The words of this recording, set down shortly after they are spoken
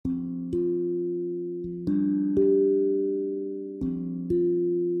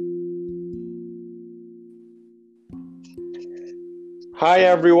Hi,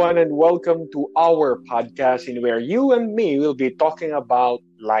 everyone, and welcome to our podcast in where you and me will be talking about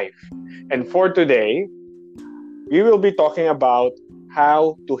life. And for today, we will be talking about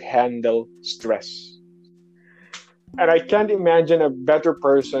how to handle stress. And I can't imagine a better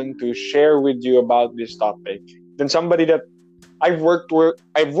person to share with you about this topic than somebody that I've worked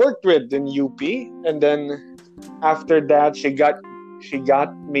with in UP, and then after that, she got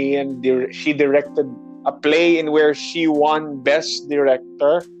me and she directed a play in where she won Best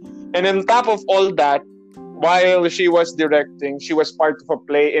Director. And on top of all that, while she was directing, she was part of a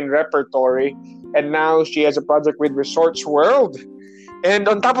play in repertory. And now she has a project with Resorts World. And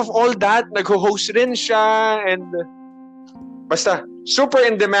on top of all that, nag-host rin siya. And basta, super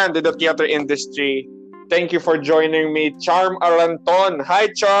in demand in the theater industry. Thank you for joining me, Charm Aranton. Hi,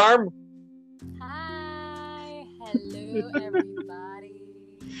 Charm! Hi! Hello, everybody!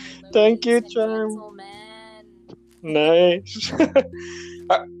 Hello, Thank ladies you, and Charm. gentlemen! Nice.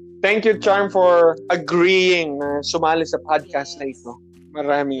 Ah, thank you, Charm, for agreeing na sumali sa podcast na Yes. ito.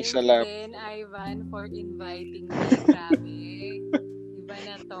 Maraming Thank you salamat. din, Ivan, for inviting me. Grabe. Iba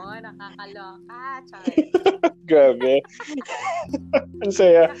na to, nakakaloka. Char. Grabe. Ang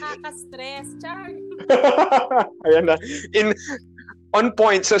saya. Nakaka-stress, Char. Ayan na. In, on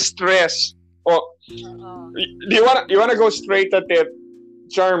point sa stress. Oh, Oo. do you wanna go straight at it?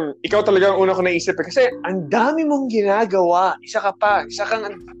 Charm, ikaw talaga ang una ko naisip kasi ang dami mong ginagawa. Isa ka pa.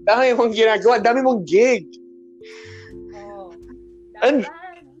 Ang dami mong ginagawa. Ang dami mong gig. Oh. And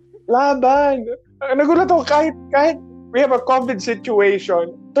laban. Nagulat ako kahit we have a COVID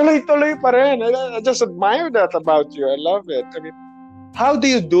situation, tuloy-tuloy pa rin. I just admire that about you. I love it. I mean, how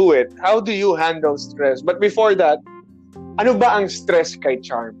do you do it? How do you handle stress? But before that, ano ba ang stress kay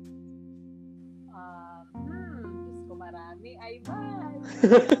Charm? Diyos ko marami. Ivan! Marami.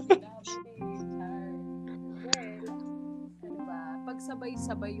 Char. Well, ano ba?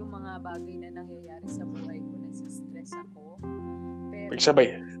 Pagsabay-sabay yung mga bagay na nangyayari sa buhay ko, nasi-stress ako. Pero,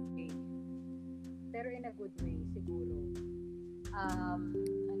 Pagsabay. Pero in a good way, siguro.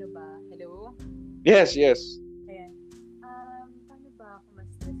 Ano ba? Hello? Yes. Ayan. Paano ba ako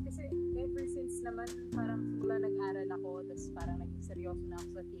ma-stress? Kasi ever since naman, parang simula nag-aral ako, tapos parang naging seryoso na ako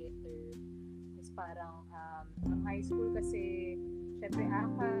sa theater. Tapos parang, ng high school kasi, syempre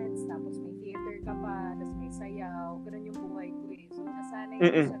ACADS, tapos may theater ka pa, tapos may sayaw, ganun yung buhay ko eh. So, nasanay ko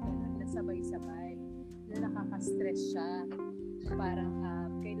sa ganun na sabay-sabay, na nakaka-stress siya. Parang,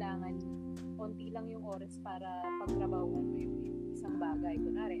 kailangan konti lang yung oras para pagtrabahuan mo yung isang bagay.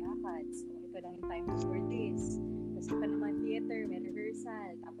 Kunwari, ACADS, so ito lang yung time for this. Tapos ito naman theater, may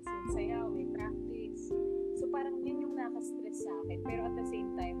rehearsal. Tapos yung sayaw, may practice. So parang yun yung nakastress sa akin. Pero at the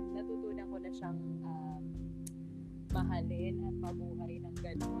same time, natutunan ko na siyang mahalin at mabuhay ng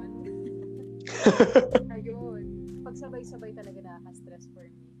gano'n. Ayun. Pagsabay-sabay talaga nakaka-stress for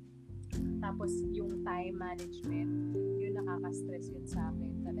me. Tapos yung time management, yun nakaka-stress yun sa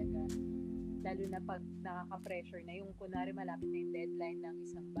akin talaga. Lalo na pag nakaka-pressure na yung kunwari malapit na yung deadline ng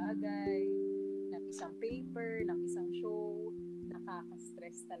isang bagay, ng isang paper, ng isang show,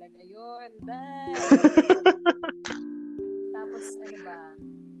 nakaka-stress talaga yun. Tapos ano ba?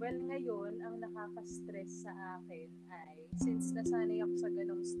 Well, ngayon, ang nakaka-stress sa akin ay, since nasanay ako sa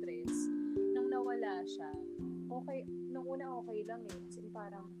ganong stress, nung nawala siya, okay, nung una okay lang eh, kasi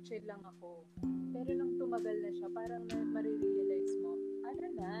parang chill lang ako. Pero nung tumagal na siya, parang marirealize mo, ano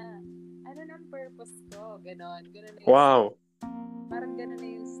na ang purpose ko, ganon na yung Wow. parang ganon na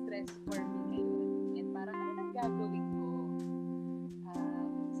yung stress for me ngayon. And parang ano nang gagawin ko?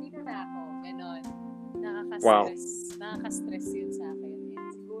 Sino na ako? Ganon. Nakaka-stress yun sa akin. And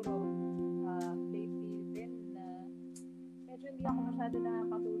siguro, lately din na medyo hindi ako masyado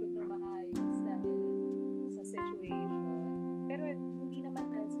nakakatulog ng maayos dahil sa situation. Pero hindi naman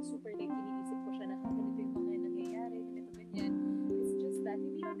sa super late, iniisip ko siya na ganito yung mga nangyayari, ganito ganyan. It's just that,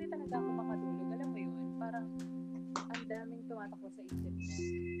 hindi lang din talaga ako makatulog. Alam mo yun, parang ang daming tumatakbo sa isip ko.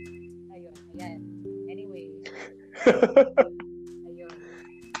 Ayan. Anyway. Ayun.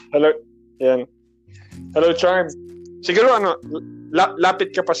 Hello. Yan. Hello, Charm. Siguro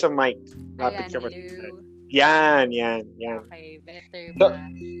lapit ka pa sa mic. Lapit Ayan, ka pa. hello. Yan. Okay, better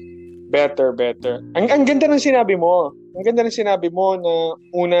ba? Better. Ang ganda ng sinabi mo. Ang ganda ng sinabi mo na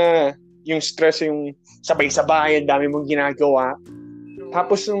una, yung stress, yung sabay-sabay, ang dami mong ginagawa.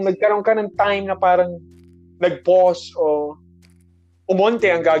 Tapos nung nagkaroon ka ng time na parang nag-pause o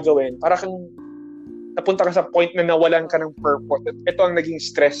umonte ang gagawin, para kang napunta ka sa point na nawalan ka ng purpose. Ito ang naging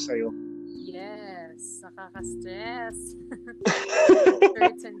stress sa'yo. Yes, nakaka-stress.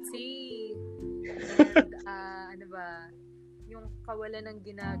 Uncertainty. And, ano ba, yung kawalan ng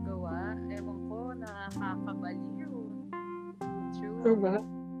ginagawa, ewan ko, nakakabaliw. True. Diba?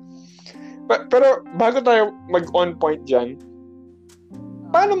 Pero bago tayo mag-on point dyan,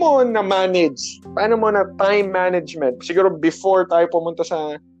 paano mo na-manage? Paano mo na time management? Siguro before tayo pumunta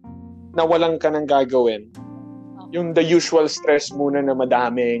sa nawalan ka ng gagawin. Yung the usual stress muna na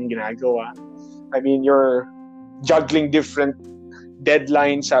madaming ginagawa. I mean, you're juggling different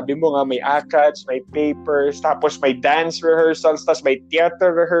deadlines. Sabi mo nga, may ACADS, may papers, tapos may dance rehearsals, tapos may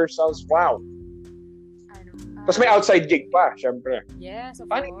theater rehearsals. Wow! Tapos may outside gig pa, syempre. Yes, of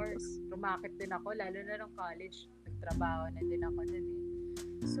course. Rumakit din ako, lalo na nung college. Nagtrabaho na din ako nun eh.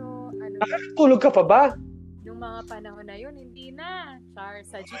 So, Nakakatulog ka pa ba? Nung mga panahon na yun, hindi na. Char,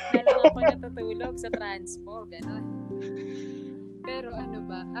 sa jeep na lang ako natutulog sa transpo, gano'n. Pero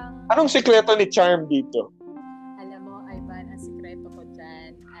Anong sikreto ni Charm dito? Alam mo, Ivan, ang sikreto ko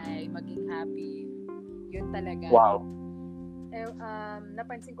dyan ay maging happy. Yun talaga. Wow.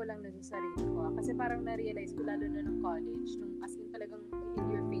 Napansin ko lang na sa sarili ko. Kasi parang na-realize ko lalo na ng college, nung as in talagang in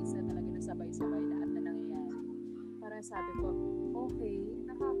your face na talaga na sabay-sabay lahat na nangyayari. Parang sabi ko, okay,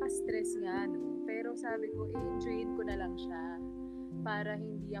 nakaka-stress nga, no? Pero sabi ko, enjoyin ko na lang siya para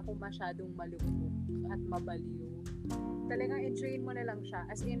hindi ako masyadong malungkot at mabaliw. Talagang enjoyin mo na lang siya.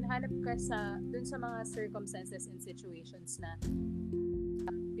 As in, hanap ka dun sa mga circumstances and situations na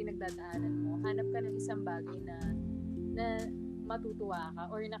pinagdadaanan mo. Hanap ka ng isang bagay na matutuwa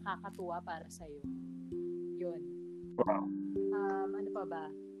ka or nakakatuwa para sa'yo. Yun. Wow. Ano pa ba?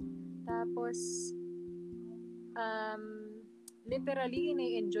 Tapos, literally,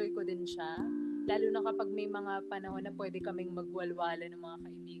 ini-enjoy ko din siya. Lalo na kapag may mga panahon na pwede kaming magwalwala ng mga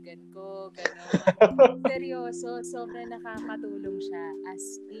kaibigan ko, gano'n. Seryoso, sobrang nakakatulong siya. As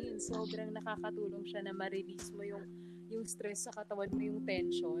in, sobrang nakakatulong siya na ma-release mo yung stress sa katawan mo, yung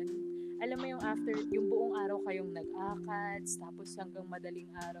tension. Alam mo yung after, yung buong araw kayong nag-ACADS, tapos hanggang madaling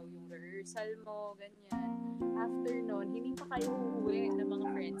araw yung rehearsal mo, ganyan. After nun, hindi pa kayo uuwi ng mga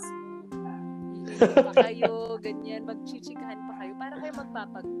friends mo. Hindi pa kayo, ganyan, magchichikahan pa kayo, para kayo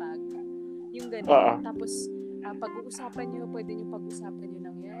magpapagpag. Yung ganyan. Tapos, pag-uusapan nyo, pwede nyo pag-usapan yung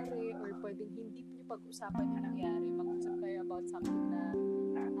nangyari, or pwedeng hindi nyo pag-usapan yung nangyari. Mag-usap kayo about something na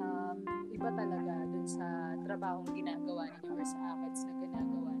iba talaga dun sa trabahong ginagawa ninyo or sa ACADS na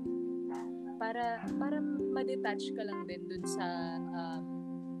ginagawa ninyo. Para ma-detach ka lang din dun sa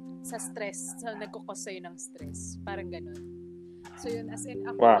stress, sa nagkukos sa'yo ng stress. Parang ganun. So yun, as in,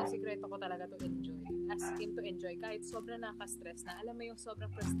 ako, ang sikreto ko talaga to enjoy. As in, to enjoy. Kahit sobrang nakaka-stress na, alam mo yung sobrang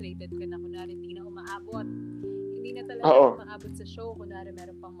frustrated ka na, kunwari hindi na umaabot. Hindi na talaga umaabot sa show. Kunwari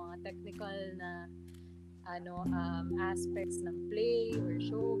meron pang mga technical na aspects ng play or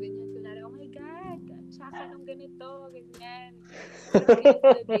show, ganyan. Kunwari, oh my God, tsaka nung ganito, ganyan. Pero at the end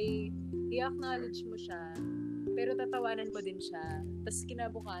of the day, i-acknowledge mo siya, pero tatawanan mo din siya. Tapos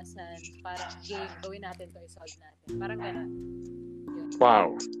kinabukasan, parang, game, gawin natin to, i-solve natin. Parang gano'n.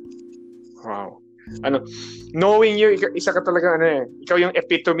 Wow. Knowing you, isa ka talaga, ikaw yung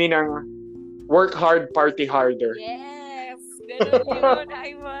epitome ng work hard, party harder. Yes! Ganun yun,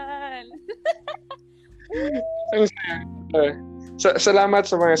 Ivan! Salamat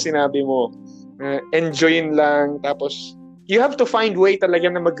sa mga sinabi mo. Enjoyin lang, tapos you have to find way talaga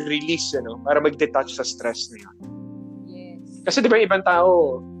na mag-release, para mag-detach sa stress na yun. Yes. Kasi di ba ibang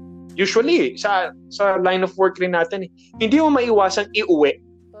tao, usually, sa line of work rin natin, hindi mo maiwasang iuwi.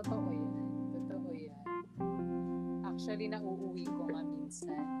 Totoo yan. Actually, nauuwi ko nga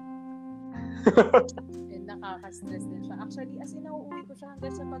minsan. And nakaka-stress din siya. Actually, as in, nauuwi ko siya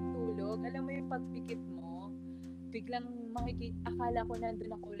hanggang sa pagtulog. Alam mo yung pagpikit mo, biglang akala ko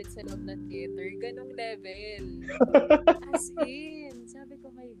nandun ako ulit sa loob ng theater. Ganong level. As in, sabi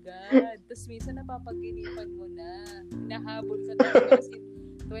ko, my God. Tapos minsan napapaginipan mo na. Hinahabol ka talaga as in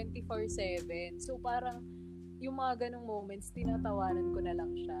 24/7. So parang, yung mga ganong moments, tinatawanan ko na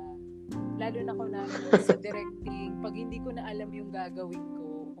lang siya. Lalo na kung sa directing, pag hindi ko na alam yung gagawin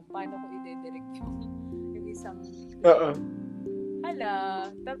ko, kung paano ko i-direct yung isang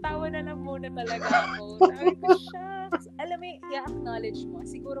tatawa na lang muna talaga ako. Sabi ko, shucks. Alam mo, i-acknowledge mo.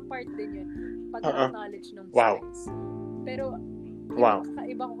 Siguro part din yun. Pag-acknowledge ng stress. Pero,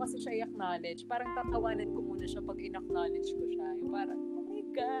 iba ko kasi siya i-acknowledge. Parang tatawanan ko muna siya pag in-acknowledge ko siya. Yung parang, oh my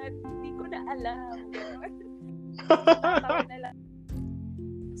God, hindi ko na alam. Tatawa na lang.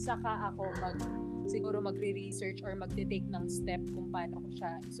 Saka ako siguro magre-research or magte-take ng step kung paano ko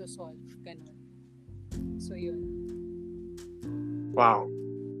siya isosolve. Ganun. So, yun. Wow.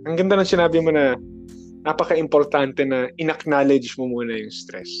 Ang ganda ng sinabi mo na napaka-importante na in-acknowledge mo muna yung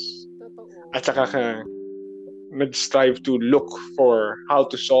stress. Totoo. At saka ka nag-strive to look for how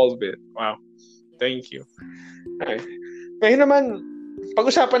to solve it. Wow. Thank you. Okay. Ngayon naman,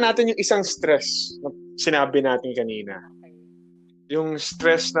 pag-usapan natin yung isang stress na sinabi natin kanina. Okay. Yung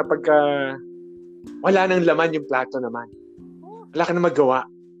stress na pagka wala nang laman yung plato naman. Wala ka na magawa.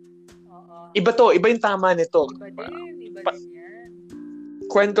 Oo. Iba yung tama nito. Iba Pa- din yan.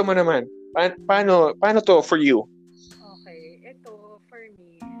 Kwento mo naman. Paano to for you? Okay, ito for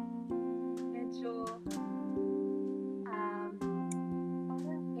me, medyo parang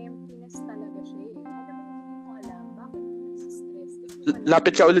emptiness talaga siya eh. Alam mo, hindi mo alam bakit ka nasa-stress. Hindi mo alam.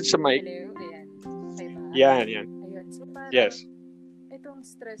 Lapit ka ulit sa mic. Hello, ayan. Okay ba? Yan. Ayun, so parang Yes. itong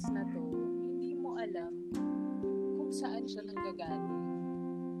stress na to, hindi mo alam kung saan siya nanggagaling.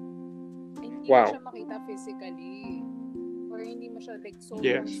 Hindi mo siya makita physically. Or hindi mo siya like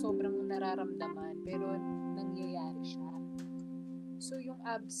sobrang nararamdaman. Pero nangyayari siya. So yung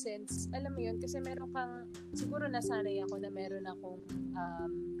absence, alam mo yun, kasi meron kang, siguro nasanay ako na meron akong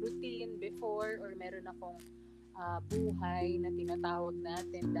routine before or meron akong buhay na tinatawag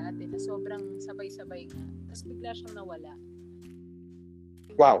natin dati na sobrang sabay-sabay nga. Tapos bigla siyang nawala.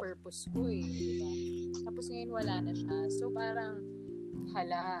 Yung purpose ko eh, diba? Tapos ngayon wala na siya. So parang,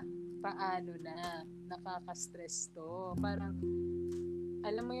 paano na? Nakaka-stress to. Parang,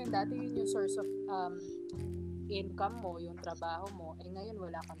 alam mo yun, dati yun yung source of income mo, yung trabaho mo. Ngayon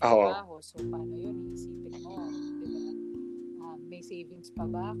wala kang trabaho. So paano yun? Iisipin mo. Diba? May savings pa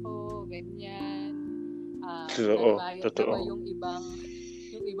ba ako? Ganyan. Nagbayad na ba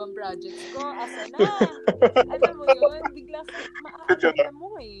yung ibang projects ko? Asa na? Alam mo yun? Bigla maaalala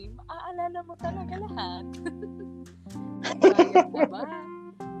mo eh. Maaalala mo talaga lahat. Nagbayad na ba?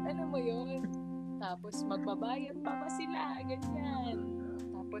 Alam mo yun? Tapos magbabayad pa ba sila? Ganyan.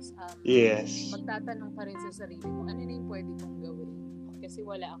 Tapos magtatanong pa rin sa sarili mo, ano na yung pwede kong gawin? Kasi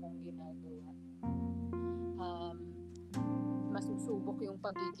wala akong ginagawa. Masusubok yung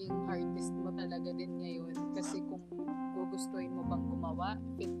pagiging artist mo talaga din ngayon. Kasi kung gugustuhin mo bang gumawa,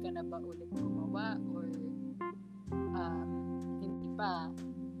 fit ka na ba ulit gumawa? Or hindi pa?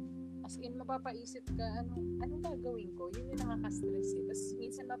 As in, mapapaisip ka, anong gagawin ko? Yun yung nakaka-stress eh. Tapos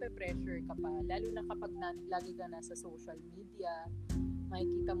minsan mape-pressure ka pa. Lalo na kapag lagi ka nasa social media,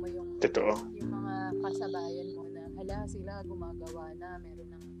 makikita mo yung mga kasabayan mo na, sila gumagawa na,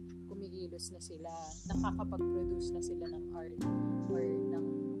 meron ng kumikilos na sila, nakakapag-produce na sila ng art or ng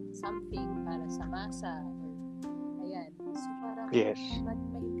something para sa masa. Ayan. So parang,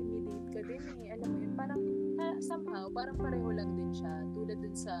 ma-intimidate ka din eh. Alam mo yun, parang somehow, parang pareho lang din siya. Tulad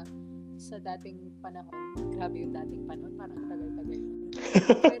dun sa dating panahon. Grabe yung dating panahon, parang tagal-tagal.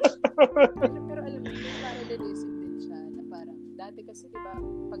 pero alam mo, yung parallelism din siya na parang, dati kasi diba,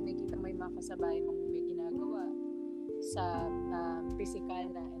 pag nakita mo yung mga kasabayan mong may ginagawa sa physical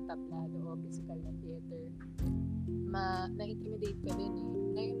na entablado o physical na theater, na-intimidate ka din eh.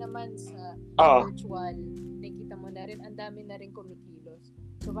 Ngayon naman sa virtual, nakita mo na rin, ang dami na rin kumikilos.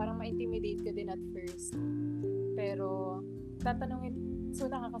 So parang ma-intimidate ka din at first. Pero so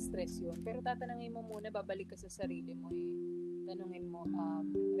nakaka-stress yun. Pero tatanungin mo muna, babalik ka sa sarili mo eh. Tanungin mo,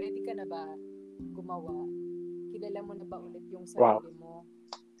 ready ka na ba gumawa? Kilala mo na ba ulit yung sarili mo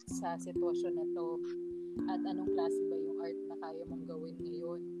sa sitwasyon na to? At anong klase ba yung art na kaya mong gawin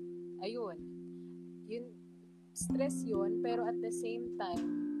ngayon? Ayun. Yun, stress yun, pero at the same time,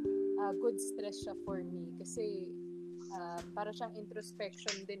 good stress siya for me. Kasi, para siyang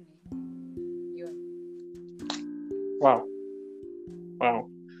introspection din eh. Yun. Wow.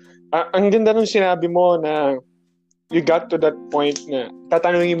 Ang ganda nung sinabi mo na you got to that point na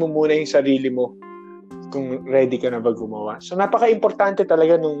tatanungin mo muna yung sarili mo kung ready ka na ba gumawa. So, napaka-importante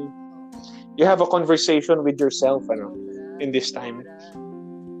talaga nung you have a conversation with yourself in this time.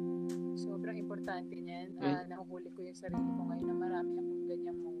 Sobrang importante niyan. Nakuhuli ko yung sarili ko ngayon na marami akong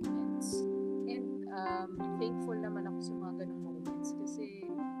ganyang moments. And thankful naman ako sa mga ganong moments kasi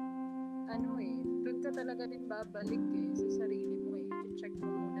doon ka talaga din babalik sa sarili mo check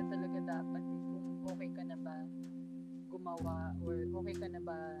mo muna talaga dapat kung okay ka na ba gumawa or okay ka na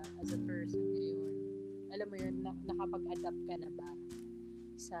ba as a person ngayon. Alam mo yun, nakapag-adapt ka na ba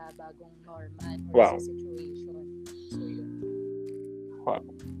sa bagong normal or sa situation. So yun.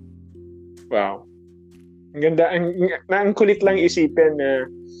 Wow. Ang ganda. Ang kulit lang isipin na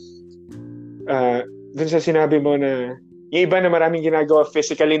dun sa sinabi mo na yung iba na maraming ginagawa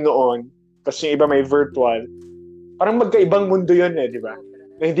physically noon, tapos yung iba may virtual. Parang magkaibang mundo yun di ba?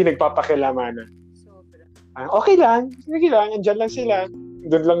 Na hindi nagpapakilamanan. Okay lang. Sige lang. Andyan lang sila.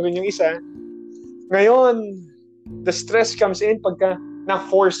 Doon lang din yung isa. Ngayon, the stress comes in pagka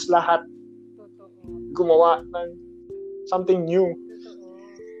na-force lahat gumawa ng something new.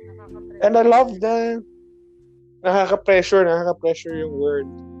 And I love the nakaka-pressure yung word.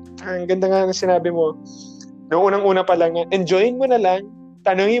 Ang ganda nga na sinabi mo. Noong unang-una pa lang, enjoyin mo na lang.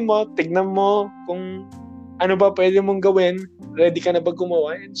 Tanungin mo, tignan mo kung Ano ba pwede mong gawin? Ready ka na ba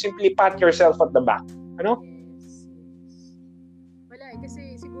gumawa? And simply pat yourself at the back. Ano? Yes. Wala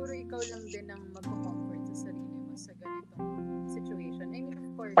kasi siguro ikaw lang din ang magko-comfort sa sarili mo sa ganitong situation. I mean, of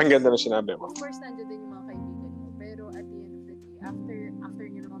course. Ang ganda na sinabi mo. Of course, nandiyan din yung mga kaibigan mo. Pero at the end of the day, after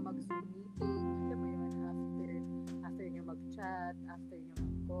nyo naman mag-Zoom meeting, alam mo yun, after nyo mag-chat, after nyo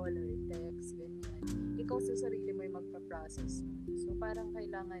mag-call or text, ganyan, ikaw sa sarili mo yung magpa-process. So, parang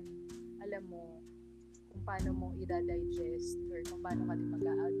kailangan, alam mo, kung paano mo i-digest or kung paano ka din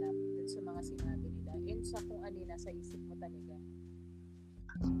mag-a-adapt dun sa mga sinabi nila and sa kung ano nasa isip mo talaga.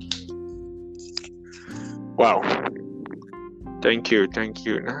 Wow. Thank you. Ang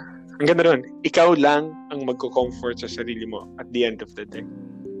ganda nun. Ikaw lang ang magko-comfort sa sarili mo at the end of the day.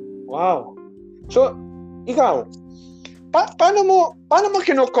 Wow. So, ikaw, paano mo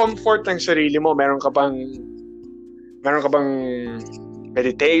kino-comfort ang sarili mo? Meron ka bang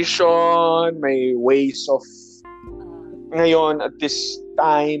meditation, may ways of ngayon at this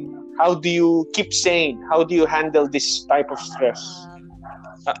time? How do you keep sane? How do you handle this type of stress?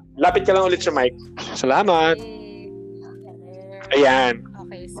 Lapit ka lang ulit sa mic. Salamat. Ayan.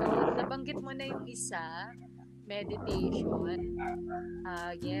 Okay, so nabanggit mo na yung isa, meditation.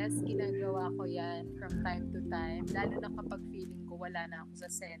 Yes, ginagawa ko yan from time to time. Lalo na kapag feeling ko wala na ako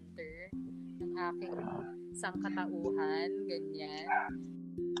sa center ng aking sangkatauhan, ganyan.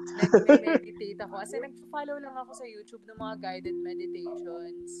 Nag-meditate ako. Kasi nag-follow lang ako sa YouTube ng mga guided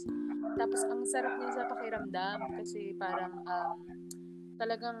meditations. Tapos, ang sarap niya sa pakiramdam kasi parang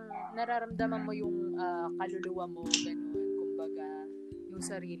talagang nararamdaman mo yung kaluluwa mo, ganun, kumbaga, yung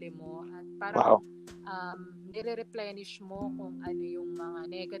sarili mo. At parang nire-replenish mo kung ano yung mga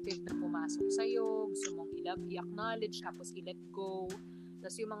negative na pumasok sa'yo, gusto mong i-acknowledge, tapos i-let go.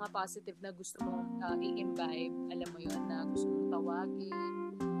 Tapos yung mga positive na gusto mong i-imbibe, alam mo yun, na gusto mong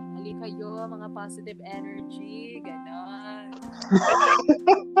tawagin. Hali kayo, mga positive energy, gano'n.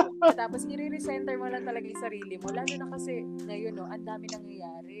 Tapos i-recenter mo lang talaga yung sarili mo. Lalo na kasi ngayon, no, ang dami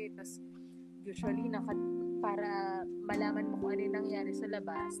nangyayari. Tapos usually, para malaman mo kung ano yung nangyayari sa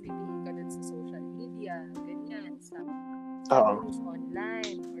labas, titingin ka dun sa social media, ganyan, sa news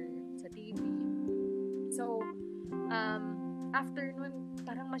online or sa TV. So, after nun,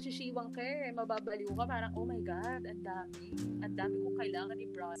 parang masisiwang ka mababaliw ka, parang, oh my God, ang dami kong kailangan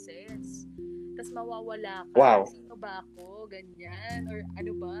i-process. Tapos mawawala ka, sino ba ako, ganyan, or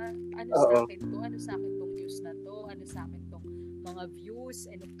ano ba, sa akin tong news na to, ano sa akin tong mga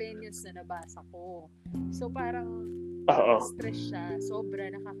views and opinions na nabasa ko. So parang, stress siya, sobra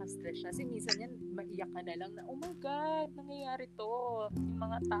nakaka-stress siya. Kasi minsan yan, maiyak ka na lang na, oh my God, nangyayari to, yung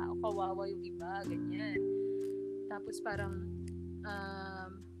mga tao, kawawa yung iba, ganyan. Tapos parang,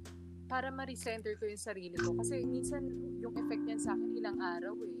 para ma-recenter ko yung sarili ko. Kasi minsan, yung effect niyan sa akin ilang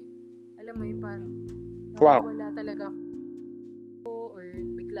araw Alam mo yung parang, wala talaga ako, or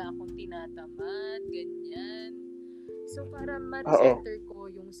bigla akong tinatamad, ganyan. So, para ma-recenter ko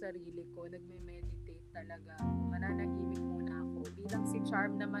yung sarili ko, nagme-meditate talaga ako. Mananahimik muna ako. Bilang si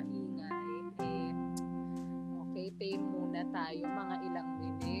Charm na maingay, okay, tame muna tayo mga ilang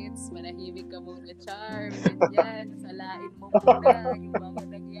minutes. Manahimik ka muna, Charm. Ganyan. Salain mo muna yung mga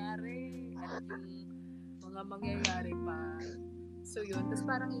nangyari. At yung mga mangyayari pa. So, yun. Tapos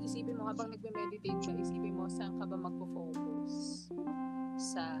parang iisipin mo, habang nagme-meditate ka, isipin mo, saan ka ba magpo-focus?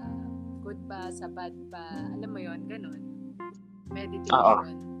 Sa good ba? Sa bad ba? Alam mo yun? Ganun.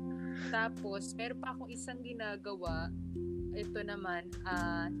 Meditation. Tapos, meron pa akong isang ginagawa. Ito naman,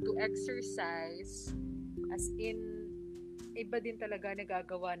 to exercise. As in, iba din talaga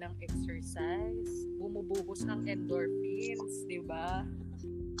nagagawa ng exercise. Bumubuhos ang endorphins, di ba?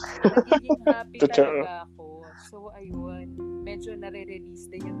 Nagiging happy talaga ako. So, ayun. Medyo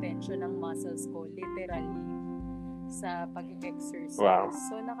nare-release din yung tension ng muscles ko, literally, sa pag-exercise. Wow.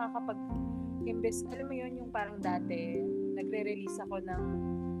 So, nakakapag-imbes, alam mo yun, yung parang dati, nagre-release ako ng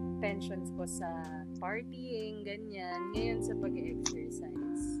tensions ko sa partying, ganyan. Ngayon sa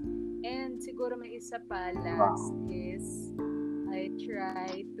pag-exercise. And siguro may isa pa, last is, I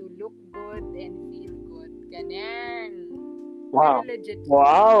try to look good and feel good. Ganyan. Wow. Pero legit.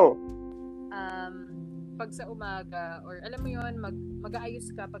 Wow. Pag sa umaga, or alam mo yun,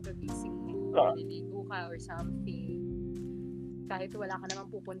 mag-aayos ka pagkagising mo, maliligo ka or something. Kahit wala ka namang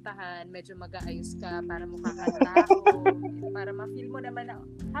pupuntahan, medyo mag-aayos ka para mukha kang tao, para ma-feel mo naman na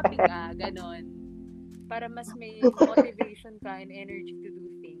happy ka, ganon. Para mas may motivation ka and energy to do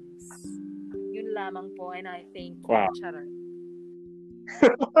things. Yun lamang po, and I thank you, Charot.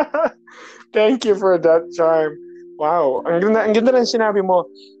 Thank you for that, Charm. Wow, ang ganda ng sinabi mo.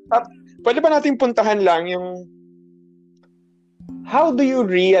 Pwede ba nating puntahan lang yung how do you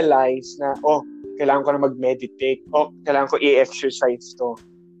realize na, kailangan ko na mag-meditate, o kailangan ko i-exercise to.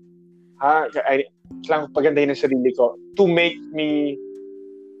 Kailangan ko pagandahin ang sarili ko to make me.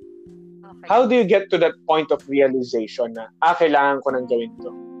 Okay. How do you get to that point of realization na, kailangan ko nang gawin to?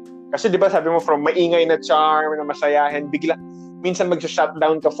 Kasi di ba sabi mo, from maingay na charm, na masayahin, bigla, minsan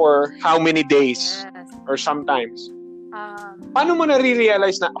mag-shutdown ka for how many days? Yes. Or sometimes. Um, Paano mo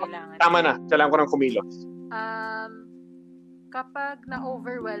na-realize na, kailangan. tama na, kailangan ko nang kumilos? Kapag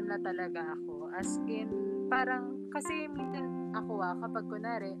na-overwhelm na talaga ako, as in, parang, kasi minsan ako kapag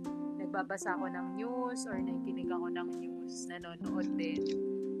kunwari, nagbabasa ako ng news or nakikinig ako ng news, nanonood din,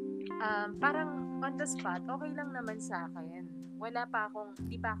 parang on the spot, okay lang naman sa akin.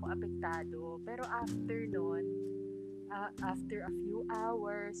 Hindi pa ako apektado. Pero after nun, after a few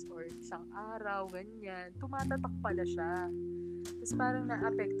hours or isang araw, ganyan, tumatatak pala siya. Tapos parang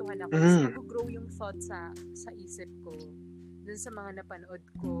naapektuhan ako. Tapos nag-grow yung thought sa isip ko. Dun sa mga napanood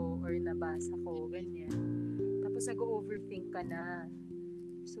ko or nabasa ko, ganyan. Tapos nag-overthink ka na.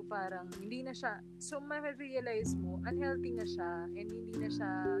 So parang hindi na siya, so ma-realize mo, unhealthy na siya and hindi na siya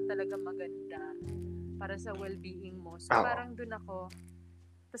talaga maganda para sa well-being mo. So parang dun ako,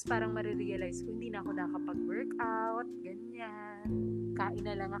 tapos parang ma-realize ko, hindi na ako nakapag-workout, ganyan. Kain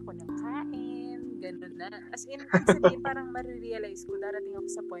na lang ako ng kain, ganun na. As in, sabihin, parang ma-realize ko, darating ako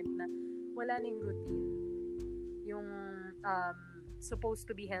sa point na wala na yung routine. Yung supposed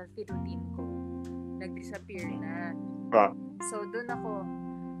to be healthy routine ko, nag-disappear na. So doon ako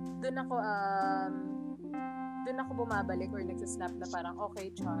bumabalik or nagsasnap na parang, okay,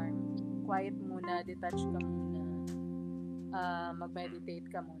 Charm, quiet muna, detach ka muna, mag-meditate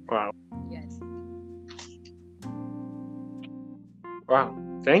ka muna. Wow. Yes. Wow.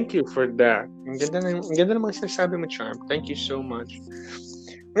 Thank you for that. Ang ganda ng mga sinasabi mo, Charm. Thank you so much.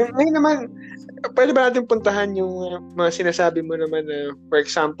 Ngayon naman, pwede ba natin puntahan yung mga sinasabi mo naman na, for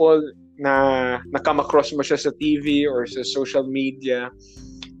example, na nakam across mo siya sa TV or sa social media,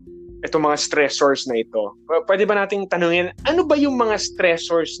 itong mga stressors na ito. Pwede ba nating tanungin, ano ba yung mga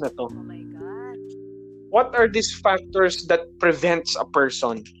stressors na to? Oh my God. What are these factors that prevents a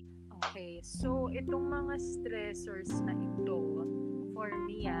person? Okay, so itong mga stressors na ito, for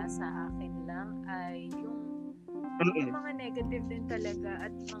me sa akin lang, ay yung mga negative din talaga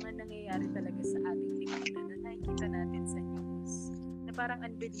at mga nangyayari talaga sa ating lipunan na nakikita natin sa news na parang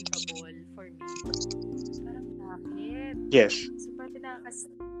unbelievable for me. Parang bakit? Yes. So parang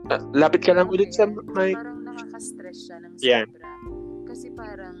Lapit ka lang ulit sa mic. Parang nakaka-stress siya ng Yeah. sobra. Kasi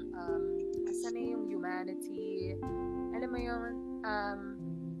parang asan na yung humanity? Alam mo yung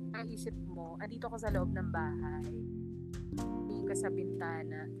ang isip mo, andito ka sa loob ng bahay. Tingin ka sa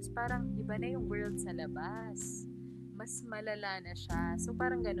bintana. Tapos parang iba na yung world sa labas. Mas malala na siya. So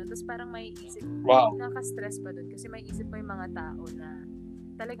parang ganun. Tapos parang may isip, nakaka-stress pa dun. Kasi may isip pa yung mga tao na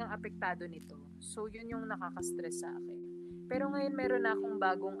talagang apektado nito. So yun yung nakaka-stress sa akin. Pero ngayon meron na akong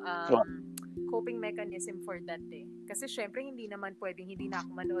bagong coping mechanism for that Kasi syempre hindi naman pwedeng hindi na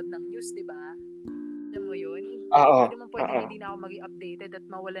ako manood ng news, di ba? Alam mo yun? Hindi naman pwedeng hindi na ako maging updated at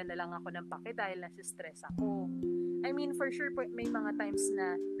mawalan na lang ako ng pake dahil nasi-stress ako. I mean, for sure, may mga times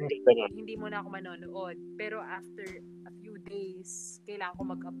na hindi mo na ako manonood. Pero after a few days, kailangan ko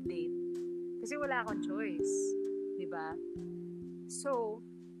mag-update. Kasi wala akong choice. Di ba? So,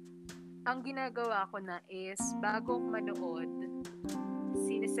 ang ginagawa ko na is, bago ko manood,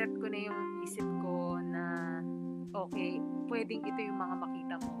 siniset ko na yung isip ko na, okay, pwedeng ito yung mga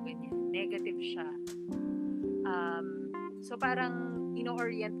makita mo, ganyan. Negative siya. So, parang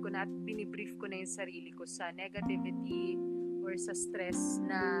ino-orient ko na at binibrief ko na yung sarili ko sa negativity or sa stress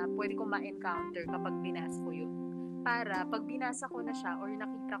na pwede kong ma-encounter kapag binasa ko yun. Para, pag binasa ko na siya or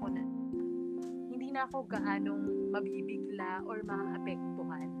nakita ko na, hindi na ako gaanong mabibigla or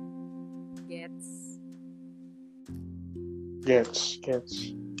maapektuhan. Gets?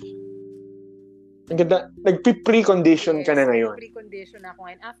 Ang ganda, nagpi-precondition ka na ngayon. Pre-condition ako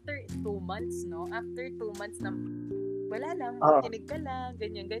ngayon. After 2 months, no? After 2 months na wala lang, kinig ka lang,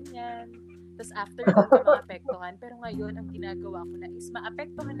 ganyan-ganyan. Tapos after doon ka maapektuhan. Pero ngayon, ang ginagawa ko na is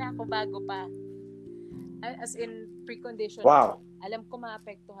maapektuhan na ako bago pa. As in, precondition. Wow. Alam ko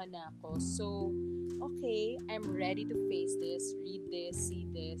maapektuhan na ako. So, okay, I'm ready to face this, read this, see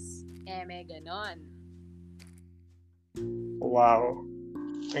this. Ganon. Wow.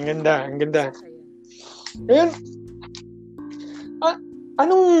 Ang ganda. So, Ngayon,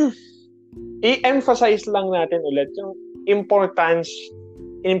 anong i-emphasize lang natin ulit yung importance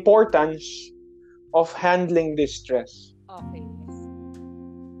of handling this stress. Okay.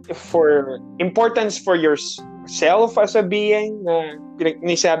 For importance for yourself as a being na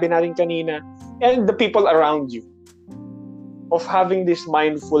nisabi natin kanina, and the people around you, of having this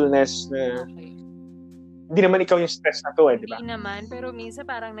mindfulness na hindi naman ikaw yung stress na to di ba? Hindi naman, pero minsan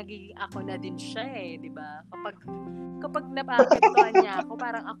parang nagiging ako na din siya di ba? Kapag naapektuhan niya ako,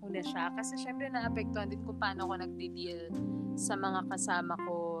 parang ako na siya. Kasi syempre naapektuhan din kung paano ako nagde-deal sa mga kasama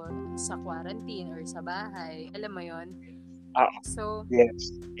ko sa quarantine or sa bahay. Alam mo yon. So,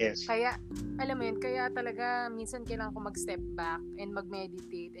 yes. Kaya, alam mo yun, kaya talaga minsan kailangan ko mag-step back and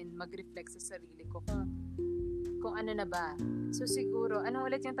mag-meditate and mag-reflect sa sarili ko kung ano na ba. So siguro,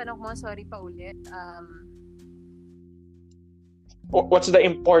 anong ulit yung tanong mo? Sorry pa ulit. What's the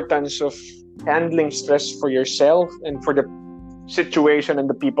importance of handling stress for yourself and for the situation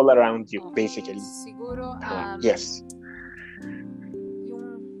and the people around you, basically? Siguro, yes.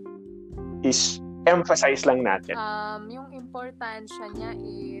 Is emphasize lang natin. Yung importansya niya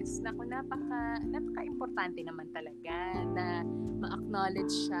is napaka-importante naman talaga na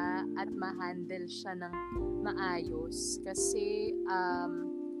ma-acknowledge siya at ma-handle siya ng maayos. Kasi,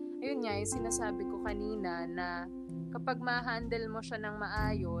 ayun nga, yung sinasabi ko kanina na kapag ma-handle mo siya ng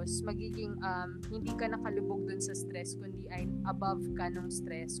maayos, magiging hindi ka nakalubog dun sa stress, kundi ay above ka nung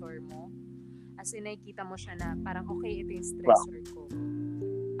stressor mo. As in, nakikita mo siya na parang okay, ito yung stressor ko.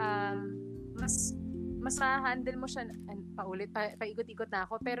 Mas ma-handle mo siya, paikot-ikot na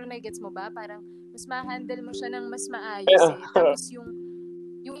ako, pero na-gets mo ba? Parang mas ma-handle mo siya ng mas maayos Tapos yung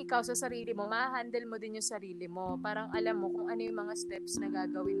ikaw sa sarili mo, ma-handle mo din yung sarili mo. Parang alam mo kung ano yung mga steps na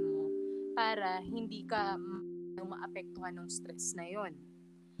gagawin mo para hindi ka maapektuhan ng stress na yon.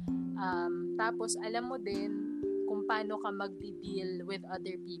 Tapos alam mo din kung paano ka mag-deal with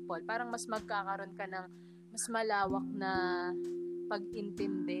other people. Parang mas magkakaroon ka ng mas malawak na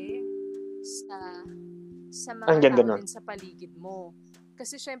pag-intindi sa mga tao din sa paligid mo.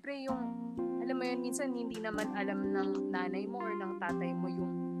 Kasi syempre yung, alam mo yun, minsan hindi naman alam ng nanay mo or ng tatay mo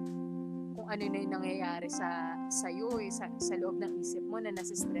yung kung ano na yung nangyayari sa'yo sa loob ng isip mo na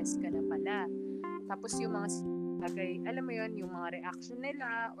nasa-stress ka na pala. Tapos yung mga bagay, alam mo yun, yung mga reaction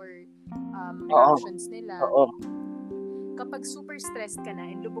nila or reactions nila. Kapag super stressed ka na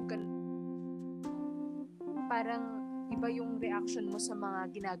and lubog ka na, parang iba yung reaction mo sa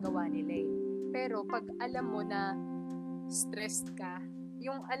mga ginagawa nila Pero pag alam mo na stressed ka,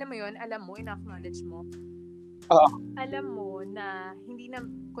 yung alam mo yun, in-acknowledge mo, alam mo na hindi na,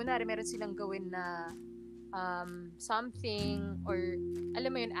 kunwari meron silang gawin na something or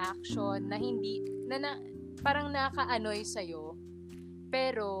alam mo yun, action na hindi, na parang naka-anoy sa'yo.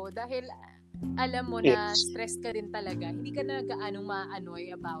 Pero dahil alam mo na stressed ka din talaga, hindi ka na gaanong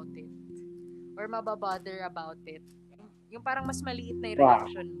ma-anoy about it or mababother about it. Yung parang mas maliit na yung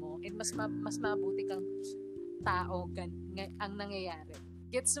reaction mo and mas mabuti kang tao ang nangyayari.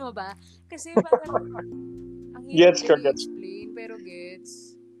 Gets mo ba? Kasi parang ang hirap din i-explain pero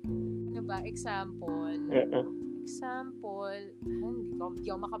gets. Ano ba? Example. Hindi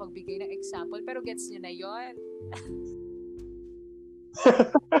ako makapagbigay ng example pero gets nyo na yon.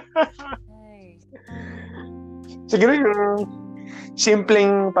 Siguro yung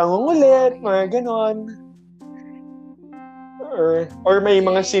simpleng pangungulit, mga ganon. Or may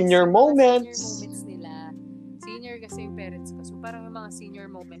mga senior moments. Nila. Senior kasi yung parents ko. So parang yung mga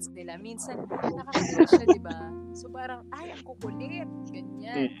senior moments nila, minsan nakakatawa siya, di ba? So parang, ay, ang kukulit.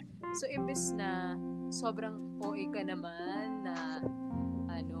 Ganyan. So imbes na sobrang OA ka naman na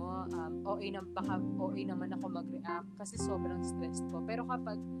OA naman ako mag-react kasi sobrang stressed ko. Pero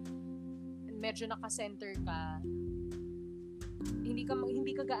kapag medyo naka-center ka, hindi ka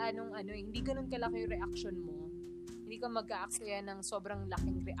gaanong hindi ganun kalaki yung reaction mo. Hindi ka mag-a-act ng sobrang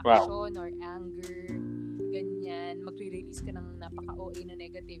laking reaction or anger, ganyan. Magre-release ka ng napaka-OA na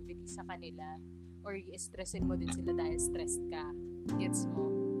negativity sa kanila or i-stressin mo din sila dahil stressed ka. Gets mo?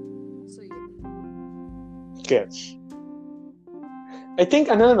 So, yun. Gets. I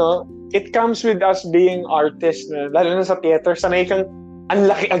think, it comes with us being artists, lalo na sa theater, sanay kang ang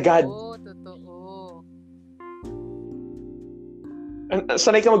laki agad. Oo, totoo.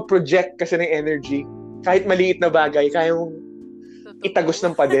 Sanay ka mag-project kasi ng energy. Kahit maliit na bagay, kaya mong itagos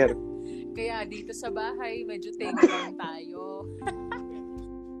ng pader. Kaya dito sa bahay, medyo take lang tayo.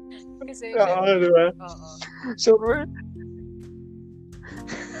 Kasi, diba? So,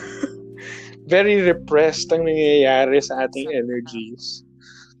 very repressed ang nangyayari sa ating energies.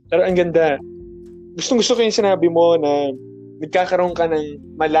 Pero ang ganda. Gustong-gusto ko yung sinabi mo na nagkakaroon ka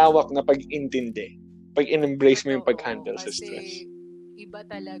ng malawak na pag-intindi. Pag-in-embrace mo yung pag-handle sa stress. Iba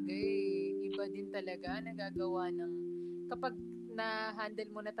talaga Iba din talaga nagagawa ng kapag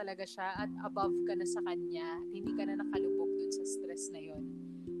na-handle mo na talaga siya at above ka na sa kanya, hindi ka na nakalubog dun sa stress na yon.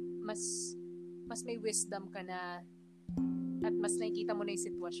 Mas may wisdom ka na at mas nakikita mo na yung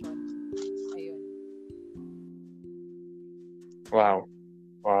sitwasyon. Ayun. Wow.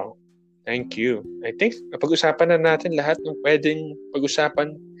 Thank you. I think napag-usapan na natin lahat ng pwedeng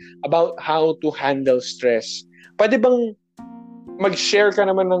pag-usapan about how to handle stress. Pwede bang mag-share ka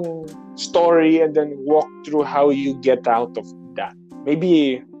naman ng story and then walk through how you get out of that?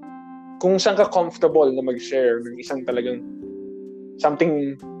 Maybe kung saan ka comfortable na mag-share ng isang talagang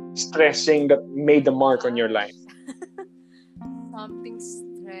something stressing that made a mark on your life. Something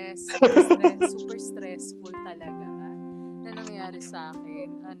super stressful talaga na nangyayari sa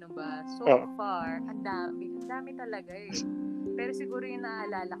akin. Ano ba? So far, ang dami talaga eh. Pero siguro yung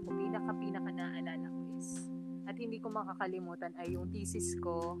naaalala ko, pinaka naaalala ko is, at hindi ko makakalimutan ay yung thesis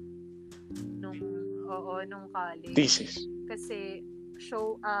ko nung college. Thesis. Kasi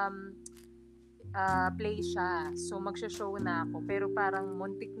play siya. So magsha-show na ako, pero parang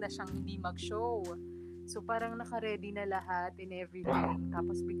muntik na siyang hindi mag-show. So parang naka-ready na lahat and everything. Wow.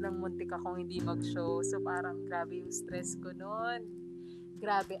 Tapos biglang muntik akong hindi mag-show. So parang grabe yung stress ko noon.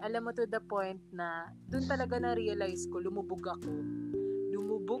 Grabe. Alam mo, to the point na doon talaga na-realize ko, lumubog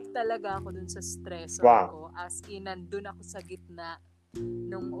talaga ako dun sa stress ko. As in, nandun ako sa gitna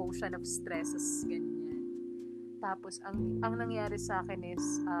nung ocean of stresses, ganyan. Tapos, ang nangyari sa akin is,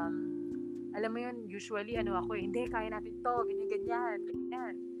 alam mo yun, usually, ako hindi, kaya natin to, ganyan.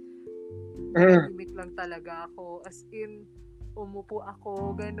 Tahimik lang talaga ako. As in, umupo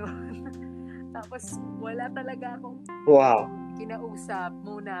ako, gano'n. Tapos, wala talaga akong kinausap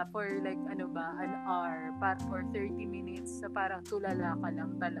muna for like, an hour, for 30 minutes, sa parang tulala ka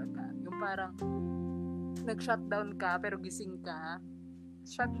lang talaga. Yung parang, nag-shutdown ka, pero gising ka.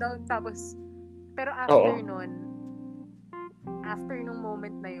 Shutdown, tapos, pero after nung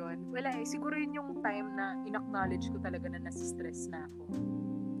moment na yun, wala siguro yun yung time na in-acknowledge ko talaga na nasa-stress na ako.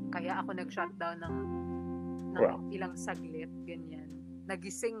 Kaya ako nag-shutdown ng ilang saglit, ganyan.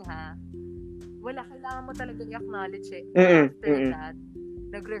 Nagising ha. Wala, kailangan mo talaga i-acknowledge eh. After that,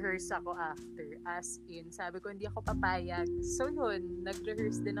 nag-rehearse ako after. As in, sabi ko, hindi ako papayag. So yun,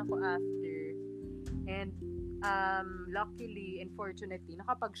 nag-rehearse din ako after. And, luckily and fortunately,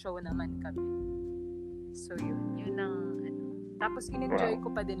 nakapag-show naman kami. So yun ang Tapos in-enjoy ko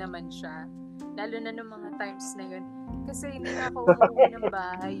pa din naman siya. Lalo na nung mga times na yun. Kasi hindi na ako umuwi ng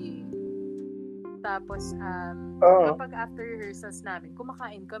bahay eh. Tapos, kapag after rehearsals namin,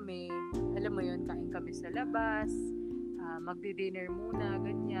 kumakain kami. Alam mo yun, kain kami sa labas. Magdi-dinner muna,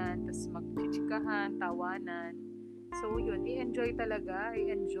 ganyan. Tapos magchichikahan, tawanan. So yun, i-enjoy talaga.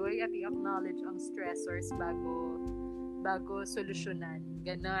 I-enjoy at i-acknowledge ang stressors bago solusyonan.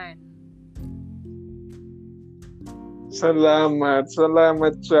 Ganon. Salamat,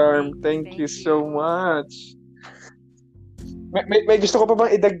 Charm. Thank you so much. May gusto ko pa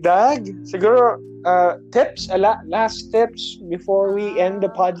bang idagdag? Siguro, tips, last tips before we end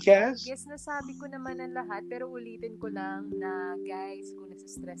the podcast? Yes, nasabi ko naman ang lahat, pero ulitin ko lang na, guys, kung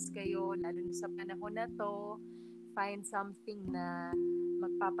nasa-stress kayo, lalo na sa panahon na to, find something na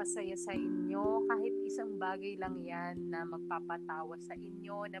magpapasaya sa inyo, kahit isang bagay lang yan na magpapatawa sa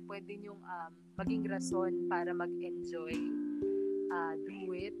inyo, na pwede nyong maging rason para mag-enjoy.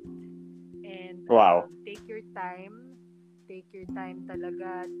 Do it. And take your time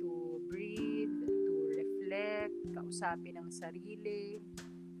talaga to breathe, to reflect, kausapin ang sarili.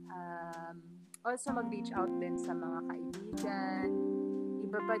 Also mag-reach out din sa mga kaibigan.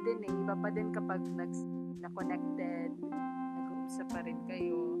 Iba pa din kapag na-connected, nag-uusap pa rin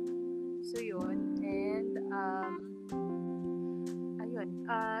kayo. So yun, and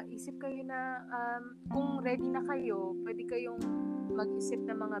isip kayo na kung ready na kayo, pwede kayong mag-isip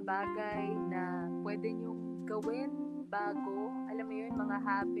ng mga bagay na pwede nyong gawin bago, alam mo yun, mga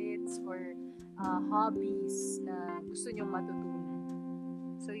habits or hobbies na gusto nyong matutunan.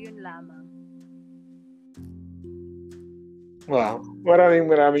 So yun lamang. Wow.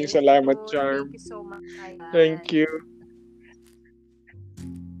 Maraming salamat, Charm. Thank you so much. Thank you.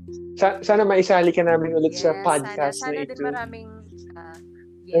 Sana maisali ka namin ulit sa podcast na ito. Sana din marami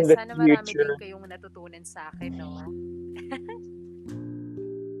din kayong natutunan sa akin, no?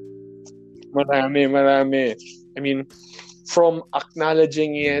 Marami. I mean, from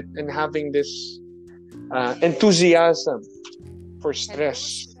acknowledging it and having this enthusiasm for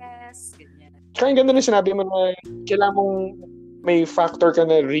stress. Kaya ang ganda na sinabi mo na kailangan mong may factor ka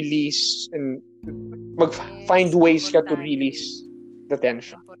na release and find ways ka to release the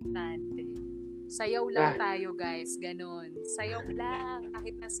tension. Importante. Sayaw lang tayo, guys. Ganon. Sayaw lang.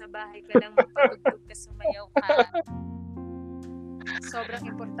 Kahit nasa bahay ka lang, magpatugtog ka, sumayaw ka. Sobrang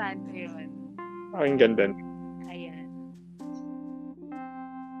importante yun. Ang ganda. Ayan.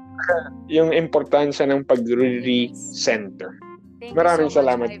 Yung importansya ng pag-recenter. Maraming so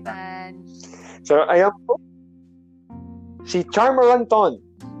salamat. Ivan. So, ayan po. Si Charm Aranton.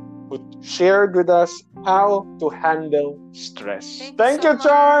 who shared with us how to handle stress. Thank you, so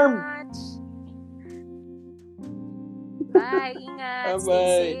Charm! much. Bye, ingat. Stay Bye-bye.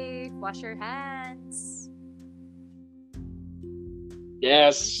 safe. Wash your hands.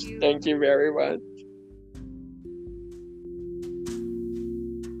 Yes, thank you very much.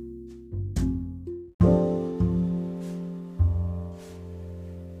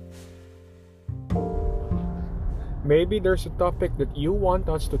 Maybe there's a topic that you want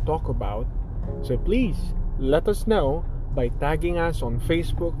us to talk about, so please let us know by tagging us on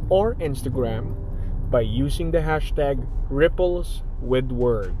Facebook or Instagram by using the hashtag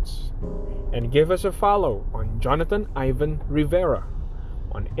 #RipplesWithWords. And give us a follow on Jonathan Ivan Rivera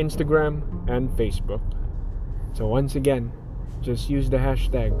on Instagram and Facebook. So once again, just use the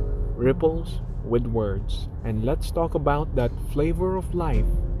hashtag #RipplesWithWords and let's talk about that flavor of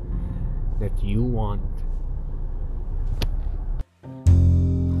life that you want.